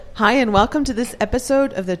Hi, and welcome to this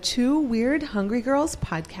episode of the Two Weird Hungry Girls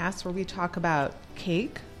podcast, where we talk about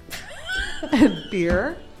cake and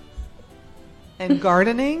beer and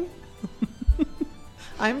gardening.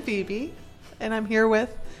 I'm Phoebe, and I'm here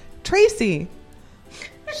with Tracy.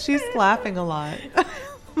 She's laughing a lot.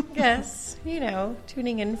 Yes,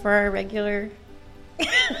 tuning in for our regular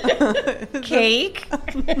cake.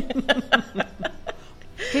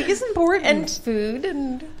 Cake is important. And food.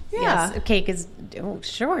 And yeah. Yes, cake is,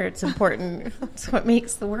 sure, it's important. It's what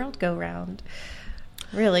makes the world go round.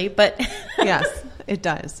 Really, but. Yes, it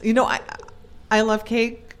does. I love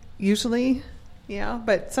cake usually,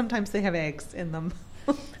 but sometimes they have eggs in them.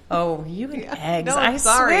 Oh, you and eggs. No, I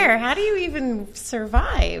sorry. swear. How do you even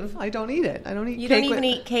survive? I don't eat it. I don't eat You cake. don't even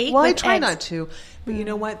eat cake? Well, I with try eggs? not to. But you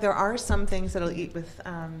know what? There are some things that I'll eat with.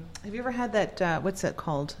 Have you ever had that? What's that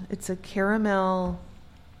called? It's a caramel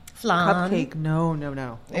Flan. cupcake. No.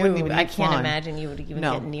 I can't imagine you would even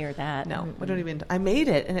get near that. No, I don't even. I made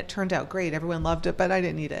it, and it turned out great. Everyone loved it, but I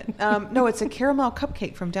didn't eat it. No, it's a caramel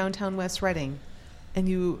cupcake from downtown West Reading.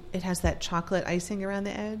 And it has that chocolate icing around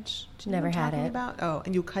the edge. Do you know Never what I'm had talking it. About? Oh,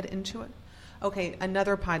 and you cut into it. Okay,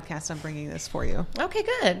 another podcast. I'm bringing this for you. Okay,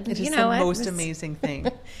 good. It is the most amazing thing.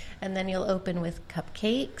 And then you'll open with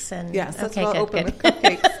cupcakes and yes, that's okay, what I'll open good. with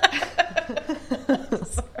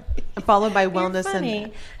cupcakes. Followed by wellness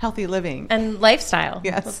and healthy living and lifestyle.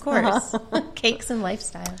 Yes, of course. Cakes and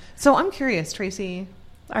lifestyle. So I'm curious, Tracy.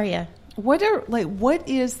 Are you? What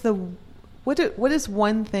is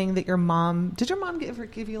one thing that your mom did you ever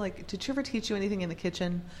give you, like, did she ever teach you anything in the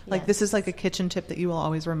kitchen? Like, yes. This is like a kitchen tip that you will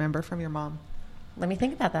always remember from your mom. Let me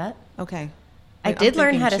think about that. Okay. I did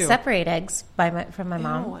learn how to separate eggs from my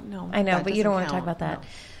mom. No, I know, but you don't want to talk about that.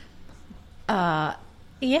 No.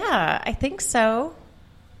 Yeah, I think so.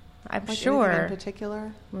 I'm like sure. Anything in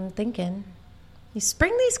particular? I'm thinking. You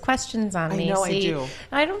spring these questions on me. I know. I do.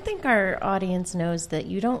 I don't think our audience knows that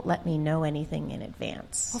you don't let me know anything in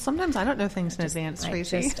advance. Well, sometimes I don't know things in advance,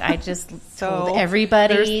 Tracy. I just So, told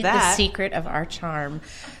everybody the secret of our charm.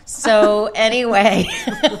 So anyway,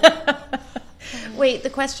 wait.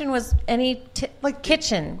 The question was any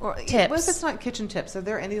kitchen tips. What if it's not kitchen tips? Are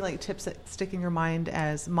there any tips that stick in your mind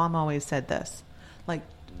as Mom always said this? Like,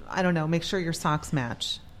 I don't know. Make sure your socks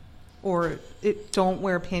match. Or don't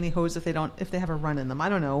wear pantyhose if they have a run in them. I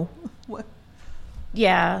don't know. What?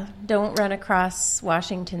 Yeah, don't run across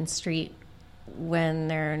Washington Street when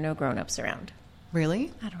there are no grown-ups around.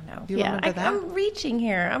 Really? I don't know. Do you remember that? I'm reaching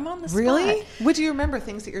here. I'm on the spot. Really? What do you remember?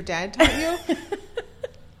 Things that your dad taught you?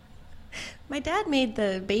 My dad made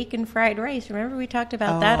the bacon fried rice. Remember we talked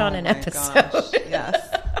about that on an episode? Gosh.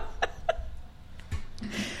 Yes.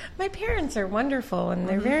 My parents are wonderful, and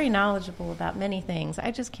they're very knowledgeable about many things.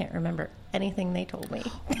 I just can't remember anything they told me.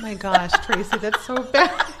 Oh, my gosh, Tracy, that's so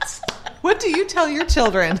bad. What do you tell your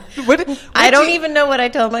children? I don't even know what I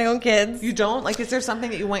tell my own kids. You don't? Like, is there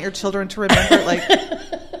something that you want your children to remember?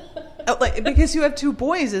 Because you have two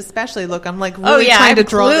boys especially. Look, I'm really trying to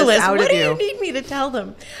draw this out of you. you. What do you need me to tell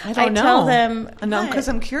them? I don't know. Tell them. No, because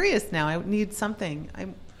I'm curious now. I need something.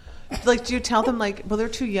 Do you tell them, they're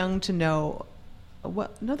too young to know...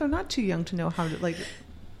 No, they're not too young to know how to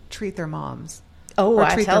treat their moms. Oh,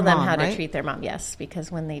 I tell them how to treat their mom. Yes,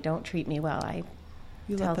 because when they don't treat me well, I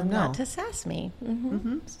tell them not to sass me. Mm-hmm.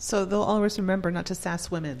 Mm-hmm. So they'll always remember not to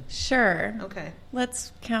sass women. Sure. Okay.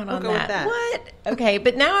 Let's count on go with that. What? Okay,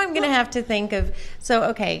 but now I'm going to have to think of. So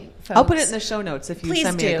okay, folks, I'll put it in the show notes if you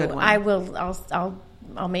send me a good one. I will.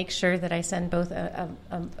 I'll make sure that I send both a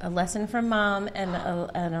lesson from Mom and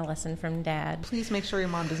a lesson from Dad. Please make sure your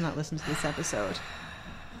mom does not listen to this episode.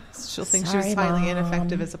 She'll think she's highly Mom.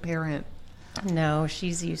 ineffective as a parent. No,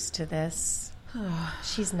 she's used to this.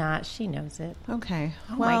 She's not. She knows it. Okay.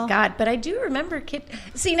 Oh, my God. But I do remember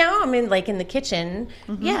See, now I'm in the kitchen.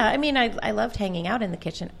 Mm-hmm. Yeah, I mean, I loved hanging out in the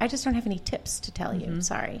kitchen. I just don't have any tips to tell you.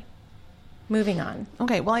 Sorry. Moving on.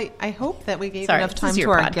 Okay, well, I hope that we gave enough time to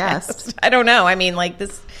our guest. I don't know. I mean,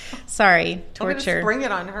 this... Sorry, torture. I'm gonna bring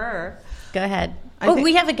it on her. Go ahead.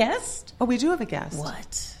 We have a guest? Oh, we do have a guest.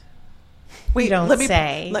 What? Wait, you don't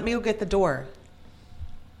say. Let me go get the door.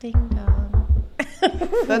 Ding dong.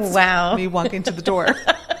 That's wow. me walking to the door.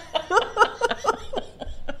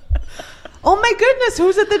 Oh, my goodness.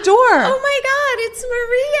 Who's at the door? Oh, my God. It's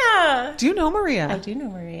Maria. Do you know Maria? I do know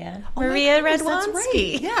Maria. Oh, Maria goodness,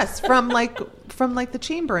 Radwanski. That's right. Yes, from the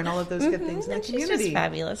chamber and all of those good things in the community. She's just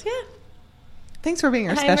fabulous. Yeah. Thanks for being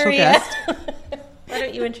our Hi, special Maria. guest. Why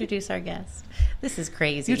don't you introduce our guest? This is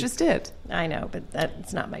crazy. You just did. I know, but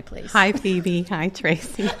that's not my place. Hi, Phoebe. Hi,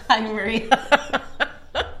 Tracy. Hi, Maria.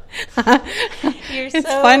 It's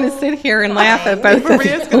fun to sit here and laugh at both of you.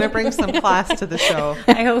 Maria's going to bring some class to the show.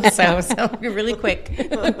 I hope so. So really quick.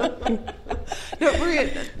 No, Maria,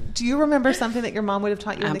 do you remember something that your mom would have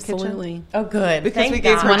taught you in the kitchen? Absolutely. Oh, good. Because Thank we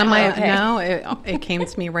gave God. her One of my Okay. no, it came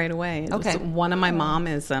to me right away. It Okay. was one of my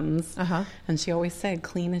momisms, Uh-huh. and she always said,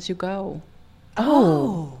 "Clean as you go."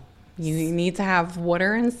 Oh. You need to have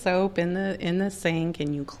water and soap in the sink,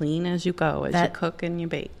 and you clean as you go as you cook and you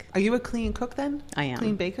bake. Are you a clean cook then? I am.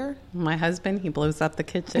 Clean baker? My husband, he blows up the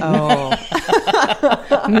kitchen. Oh.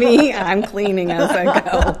 Me, I'm cleaning as I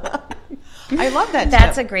go. I love that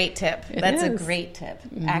That's tip. a great tip. It That's a is. great tip.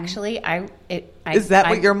 Actually, Is that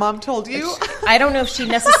what your mom told you? I don't know if she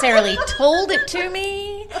necessarily told it to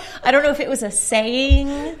me. I don't know if it was a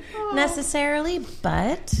saying necessarily,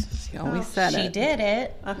 but She always said she it. did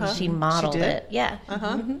it. She modeled did? it. Yeah.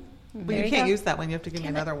 Well, There you you can't go. use that one. You have to give me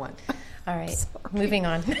another one. All right. Moving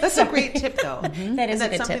on. That's a great tip, though. That is And a that's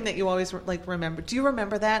good something tip. that you always remember. Do you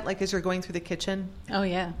remember that? Like as you're going through the kitchen, Oh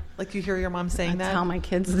yeah. like you hear your mom saying I that. tell my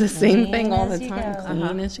kids the same Clean thing all as the you time. go.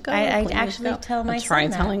 Clean as you go. I clean as actually you go. tell my I try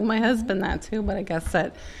son that. telling my husband that too, but I guess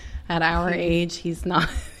that at our age, he's not.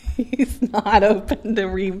 He's not open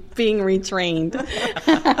to being retrained.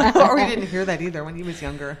 Or you didn't hear that either when he was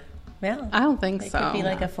younger. Yeah. I don't think It so. could be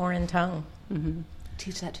like a foreign tongue.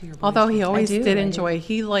 Teach that to your boys. Although he always do, did I do. enjoy,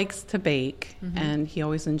 he likes to bake, and he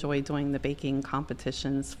always enjoyed doing the baking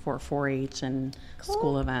competitions for 4-H and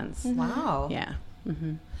school events. Wow. Yeah.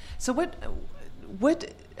 So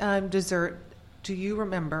what dessert do you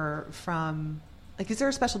remember from? Like, is there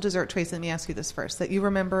a special dessert, Tracy? Let me ask you this first. That you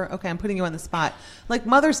remember? Okay, I'm putting you on the spot. Like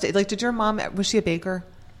Mother's Day. Like, did your mom? Was she a baker?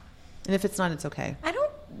 And if it's not, it's okay. I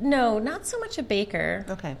don't know. Not so much a baker.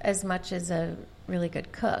 Okay. As much as a really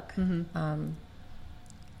good cook.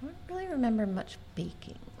 I don't really remember much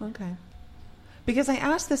baking. Okay. Because I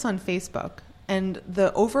asked this on Facebook, and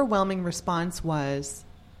the overwhelming response was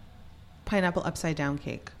pineapple upside down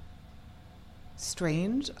cake.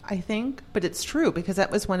 Strange, I think, but it's true because that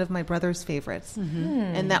was one of my brother's favorites,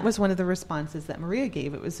 and that was one of the responses that Maria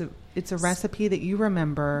gave. It's a recipe that you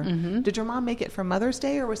remember. Did your mom make it for Mother's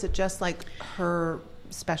Day, or was it just like her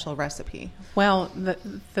special recipe? Well,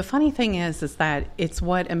 the funny thing is that it's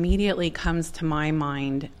what immediately comes to my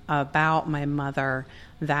mind about my mother,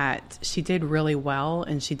 that she did really well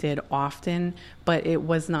and she did often, but it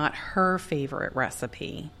was not her favorite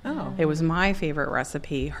recipe. Oh. It was my favorite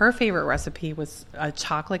recipe. Her favorite recipe was a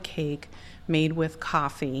chocolate cake made with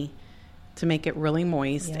coffee to make it really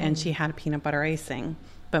moist, and she had peanut butter icing.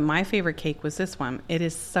 But my favorite cake was this one. It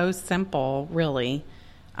is so simple, really.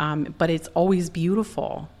 But it's always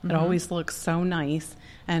beautiful. It always looks so nice.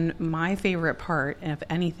 And my favorite part of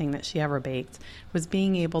anything that she ever baked was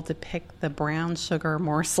being able to pick the brown sugar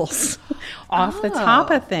morsels off the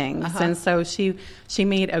top of things. And so she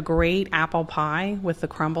made a great apple pie with the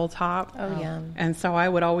crumble top. Oh, yum. And so I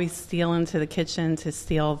would always steal into the kitchen to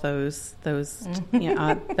steal those little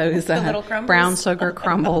crumbles. brown sugar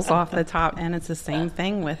crumbles off the top. And it's the same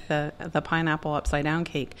thing with the pineapple upside down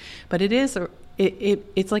cake. But it is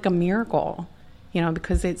it's like a miracle,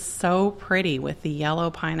 because it's so pretty with the yellow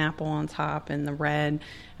pineapple on top and the red.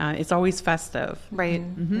 It's always festive. Right.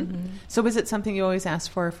 So was it something you always asked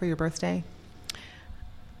for your birthday?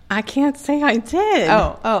 I can't say I did.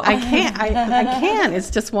 Oh. I can't. I can. It's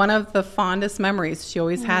just one of the fondest memories. She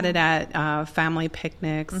always had it at family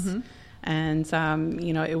picnics. And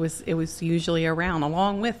it was usually around,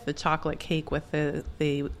 along with the chocolate cake with the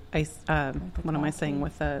ice. What am I saying?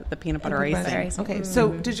 With the peanut butter Peanut butter icing. icing. Okay. So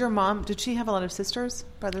did she have a lot of sisters,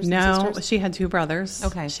 brothers, and No, sisters? she had 2 brothers.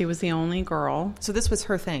 Okay. She was the only girl. So this was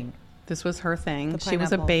her thing. This was her thing. The She was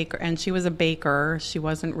a pineapple. baker, and she was a baker. She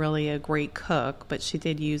wasn't really a great cook, but she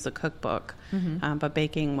did use a cookbook. But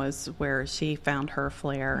baking was where she found her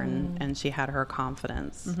flair, and she had her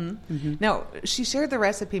confidence. Now, she shared the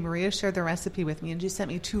recipe. Maria shared the recipe with me, and she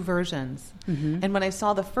sent me 2 versions. And when I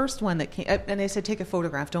saw the first one that came, and I said, take a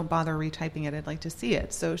photograph. Don't bother retyping it. I'd like to see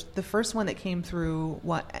it. So the first one that came through,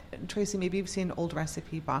 Tracy, maybe you've seen old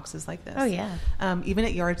recipe boxes like this. Oh, yeah. Even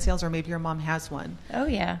at yard sales, or maybe your mom has one. Oh,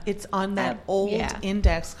 yeah. It's on that old yeah.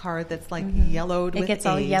 index card that's like yellowed with It gets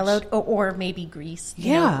all age. yellowed or maybe greased.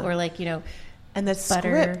 Yeah. Or like, And the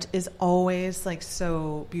butter. script is always like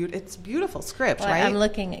so beautiful. It's beautiful script, well, right? I'm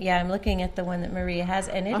looking at the one that Maria has,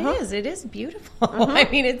 and it is beautiful. I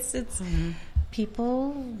mean, it's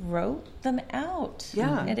people wrote them out.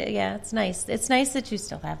 Yeah. It's nice. It's nice that you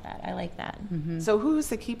still have that. I like that. So who's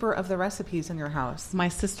the keeper of the recipes in your house? My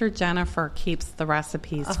sister Jennifer keeps the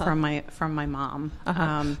recipes from my mom.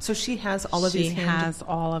 So she has all of these. She has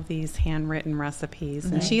all of these handwritten recipes,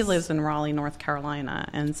 and she lives in Raleigh, North Carolina.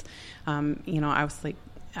 And I was like,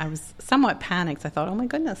 I was somewhat panicked. I thought, oh my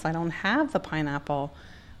goodness, I don't have the pineapple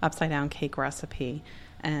upside down cake recipe.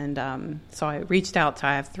 And so I reached out to,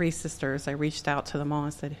 I have 3 sisters. I reached out to them all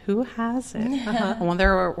and said, who has it? Well,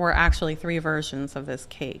 there were actually 3 versions of this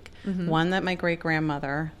cake. One that my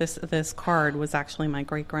great-grandmother, this card was actually my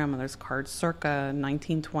great-grandmother's card, circa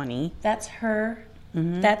 1920. That's her.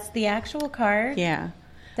 That's the actual card? Yeah.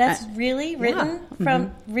 That's really written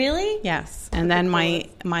from, really? Yes. And then my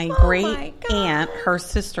great aunt, her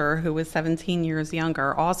sister, who was 17 years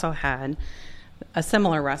younger, also had a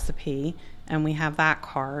similar recipe. And we have that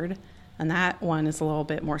card, and that one is a little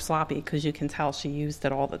bit more sloppy because you can tell she used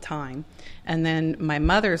it all the time. And then my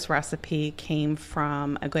mother's recipe came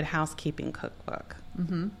from a Good Housekeeping cookbook.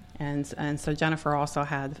 And so Jennifer also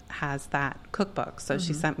has that cookbook, so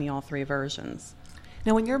she sent me all 3 versions.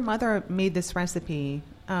 Now, when your mother made this recipe,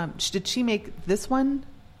 did she make this one,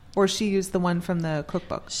 or she used the one from the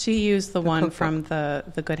cookbook? She used the one cookbook. from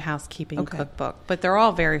the Good Housekeeping cookbook, but they're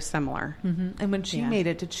all very similar. And when she made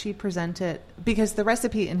it, did she present it? Because the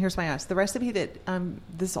recipe, and here's why I asked, the recipe that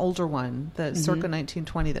this older one, the circa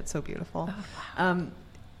 1920, that's so beautiful,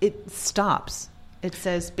 it stops. It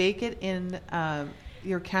says bake it in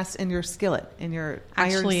your skillet, in your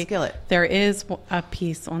iron skillet. There is a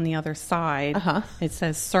piece on the other side. It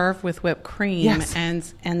says serve with whipped cream. Yes.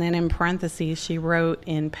 And then in parentheses, she wrote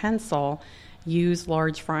in pencil, use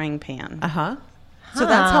large frying pan. So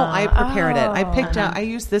that's how I prepared it. I picked out, I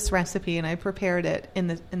used this recipe and I prepared it in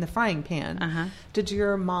the frying pan. Did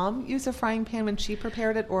your mom use a frying pan when she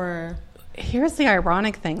prepared it, or? Here's the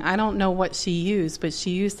ironic thing. I don't know what she used, but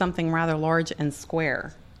she used something rather large and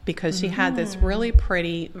square, because she had this really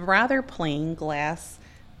pretty, rather plain glass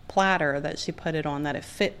platter that she put it on that it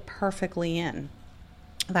fit perfectly in.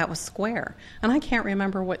 That was square. And I can't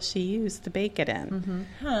remember what she used to bake it in.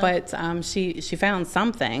 But she found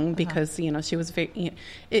something, because, she was very,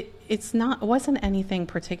 it wasn't anything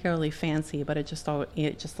particularly fancy, but it just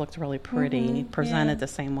looked really pretty, presented the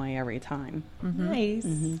same way every time. Nice.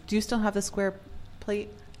 Do you still have the square plate?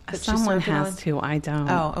 Someone has to. I don't.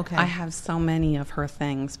 Oh, okay. I have so many of her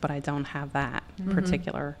things, but I don't have that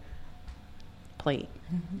particular plate.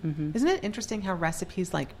 Isn't it interesting how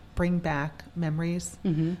recipes bring back memories?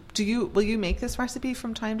 Will you make this recipe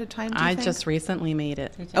from time to time? I just recently made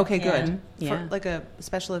it. Okay, good. Yeah. For a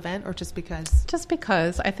special event, or just because? Just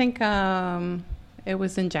because. I think it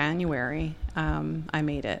was in January I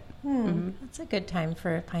made it. That's a good time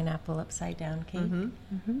for a pineapple upside down cake.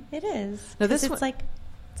 It is. Now it's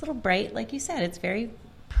it's a little bright, like you said. It's very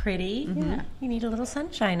pretty. Yeah. You need a little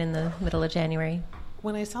sunshine in the middle of January.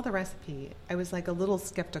 When I saw the recipe, I was a little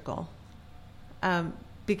skeptical,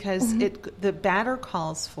 because the batter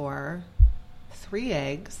calls for 3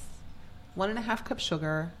 eggs, 1.5 cup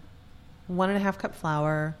sugar, 1.5 cup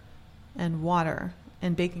flour, and water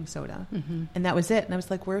and baking soda, and that was it. And I was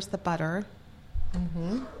like, "Where's the butter?"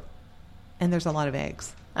 And there's a lot of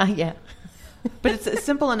eggs. Yeah. But it's a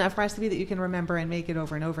simple enough recipe that you can remember and make it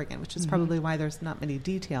over and over again, which is probably why there's not many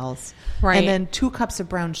details. Right. And then 2 cups of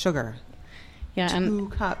brown sugar. Yeah, 2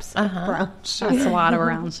 cups of brown sugar. That's a lot of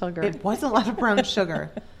brown sugar. It was a lot of brown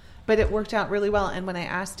sugar, but it worked out really well. And when I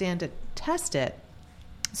asked Dan to test it,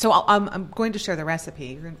 so I'm going to share the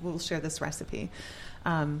recipe. We'll share this recipe,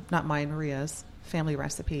 not mine, Maria's family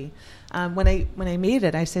recipe. When I made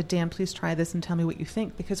it, I said, Dan, please try this and tell me what you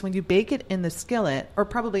think, because when you bake it in the skillet, or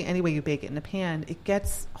probably any way you bake it in a pan, it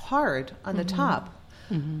gets hard on the top,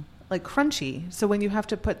 like crunchy. So when you have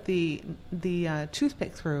to put the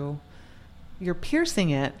toothpick through, you're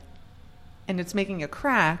piercing it, and it's making a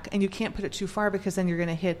crack, and you can't put it too far, because then you're going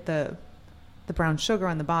to hit the brown sugar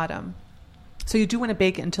on the bottom. So you do want to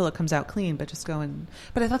bake it until it comes out clean, but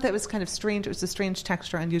but I thought that was kind of strange. It was a strange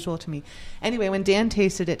texture, unusual to me. Anyway, when Dan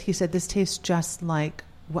tasted it, he said, this tastes just like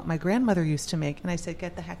what my grandmother used to make. And I said,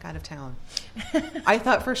 get the heck out of town. I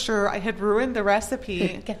thought for sure I had ruined the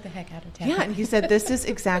recipe. Get the heck out of town. Yeah, and he said, this is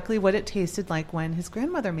exactly what it tasted like when his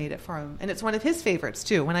grandmother made it for him. And it's one of his favorites,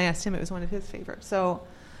 too. When I asked him, it was one of his favorites. So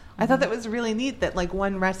I thought that was really neat that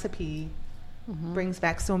one recipe brings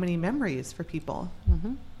back so many memories for people.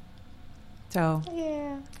 So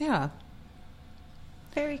yeah,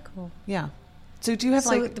 very cool. Yeah. So do you have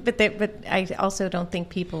but I also don't think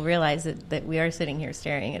people realize that we are sitting here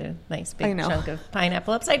staring at a nice big chunk of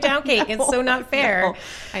pineapple upside down cake. It's so not fair.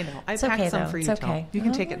 I know. I packed some for you. It's okay. You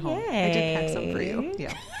can take it home. Yay. I did pack some for you.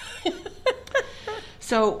 Yeah.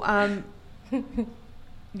 So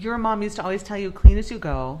your mom used to always tell you clean as you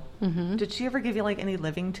go. Did she ever give you any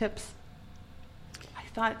living tips? I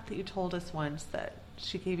thought that you told us once that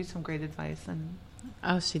she gave you some great advice. And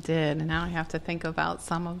oh, she did. And now I have to think about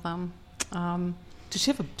some of them.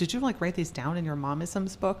 Did you like write these down in your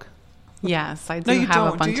momisms book? Yes, I No, do you have a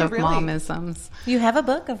don't. bunch Do you of really? momisms. You have a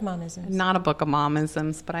book of momisms. Not a book of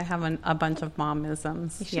momisms, but I have a bunch of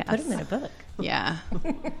momisms. You should Yes. put them in a book. Yeah.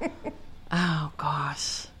 Oh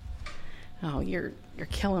gosh. Oh, you're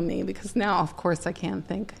killing me because now, of course, I can't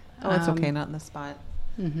think. Oh, it's okay. Not in the spot.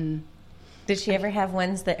 Did she ever have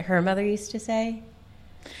ones that her mother used to say?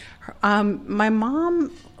 My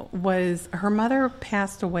mom her mother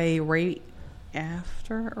passed away right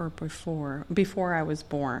after or before I was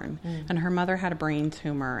born, and her mother had a brain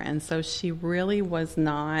tumor, and so she really was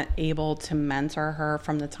not able to mentor her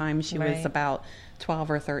from the time she was Right. about 12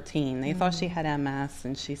 or 13. They thought she had MS,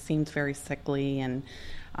 and she seemed very sickly, and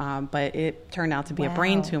but it turned out to be a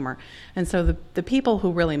brain Wow. tumor. And so the people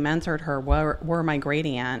who really mentored her were my great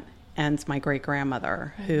aunt and my great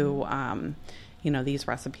grandmother, who these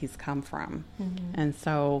recipes come from. And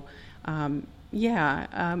so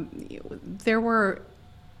there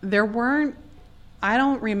weren't, I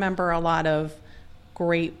don't remember a lot of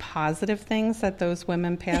great positive things that those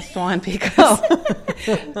women passed on because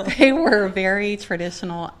they were very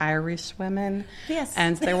traditional Irish women. Yes.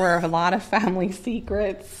 And there were a lot of family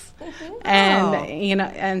secrets.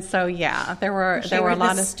 And so there were a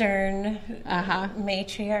lot the of stern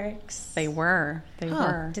matriarchs. They were.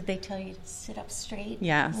 Did they tell you to sit up straight?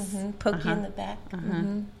 Yes. Poke you in the back.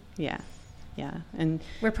 Yeah. Yeah. And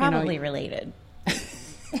We're probably related.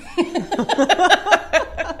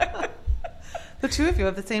 The two of you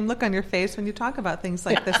have the same look on your face when you talk about things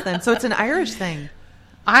like this then. So it's an Irish thing.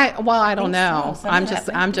 I don't know. so. I'm just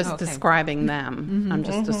Okay. describing them. I'm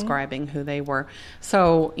just describing who they were.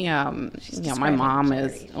 So my describing mom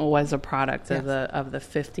Jerry. was a product Yes. of the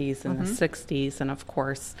 50s and the 60s, and of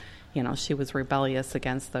course, she was rebellious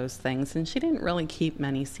against those things, and she didn't really keep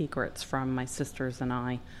many secrets from my sisters and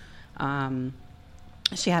I.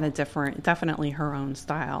 She had definitely her own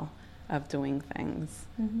style of doing things.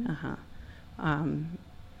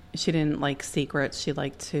 She didn't like secrets. She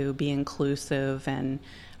liked to be inclusive and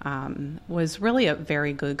was really a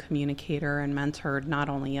very good communicator and mentored not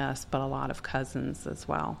only us, but a lot of cousins as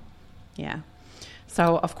well. Yeah.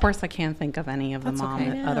 So, of course, I can't think of any of the That's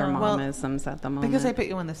okay. other Well, momisms at the moment. Because I put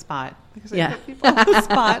you on the spot. Because Yeah. I put people on the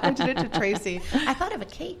spot. I did it to Tracy. I thought of a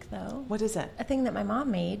cake, though. What is it? A thing that my mom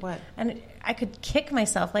made. What? And I could kick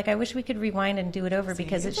myself. Like, I wish we could rewind and do it over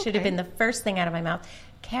because it should have been the first thing out of my mouth.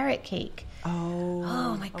 Carrot cake.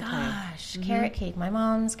 Oh. my okay. gosh. Carrot cake. My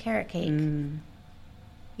mom's carrot cake.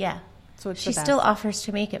 Yeah. So it's She the best. still offers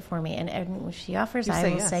to make it for me. And if she offers, You I say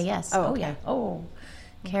will yes. say yes. Oh, Oh, okay. yeah. Oh.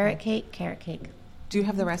 Carrot cake. Do you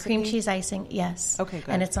have the recipe? Cream cheese icing. Yes. Okay, good.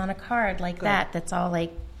 And it's on a card like Good. that's all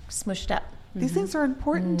like smushed up. These things are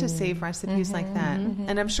important to save recipes like that.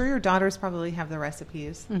 And I'm sure your daughters probably have the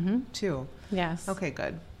recipes too. Yes. Okay,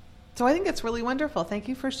 good. So I think it's really wonderful. Thank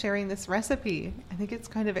you for sharing this recipe. I think it's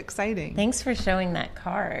kind of exciting. Thanks for showing that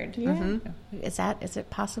card. Yeah. Is it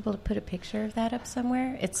possible to put a picture of that up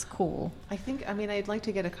somewhere? It's cool. I'd like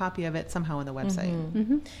to get a copy of it somehow on the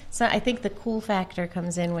website. So I think the cool factor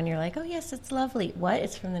comes in when you're like, oh, yes, it's lovely. What?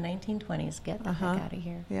 It's from the 1920s. Get the heck out of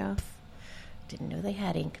here. Yeah. Didn't know they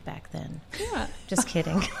had ink back then. Yeah. Just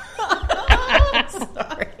kidding.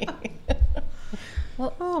 Sorry.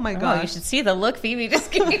 Well, Oh my you gosh. should see the look Phoebe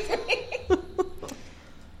just gave me.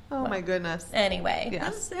 Oh my goodness. Anyway,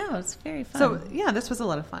 Yes. it was very fun. So yeah, this was a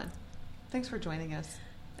lot of fun. Thanks for joining us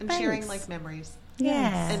and sharing Thanks. like memories.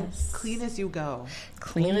 yes. And clean as you go.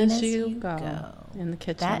 Clean as you go in the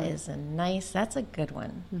kitchen. That is that's a good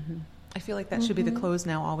one. I feel like that should be the close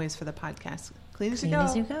now always for the podcast. Clean as you Clean go.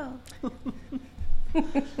 as you go.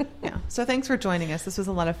 Yeah. So thanks for joining us. This was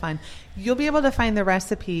a lot of fun. You'll be able to find the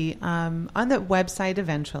recipe on the website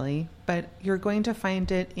eventually, but you're going to find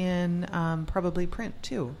it in probably print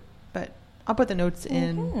too. But I'll put the notes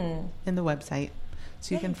in the website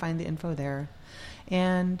so you can find the info there.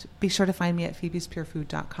 And be sure to find me at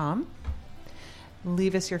phoebespurefood.com.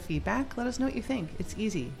 Leave us your feedback. Let us know what you think. It's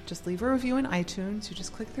easy. Just leave a review in iTunes. You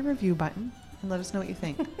just click the review button and let us know what you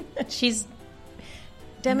think. She's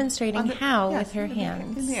demonstrating how yes, with her in the-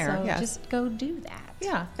 hands. in the air, so yes. just go do that.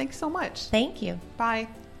 Yeah. Thanks so much. Thank you. Bye.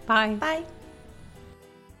 Bye. Bye.